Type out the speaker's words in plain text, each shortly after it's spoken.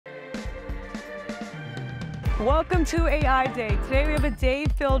Welcome to AI Day. Today we have a day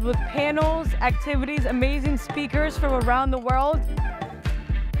filled with panels, activities, amazing speakers from around the world.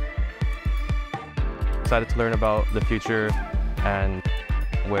 Excited to learn about the future and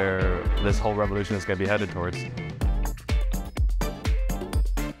where this whole revolution is going to be headed towards.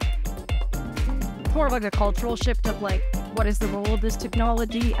 It's more of like a cultural shift of like, what is the role of this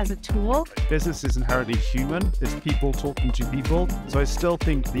technology as a tool? Business is inherently human. It's people talking to people. So I still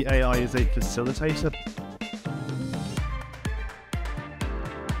think the AI is a facilitator.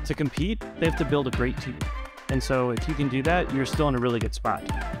 To compete, they have to build a great team. And so if you can do that, you're still in a really good spot.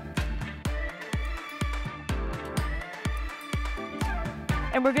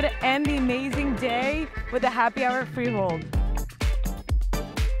 And we're gonna end the amazing day with a happy hour freehold.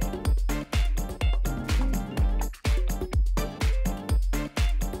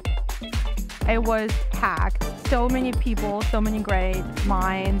 It was packed. So many people, so many great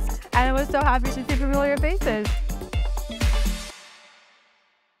minds. And I was so happy to see familiar faces.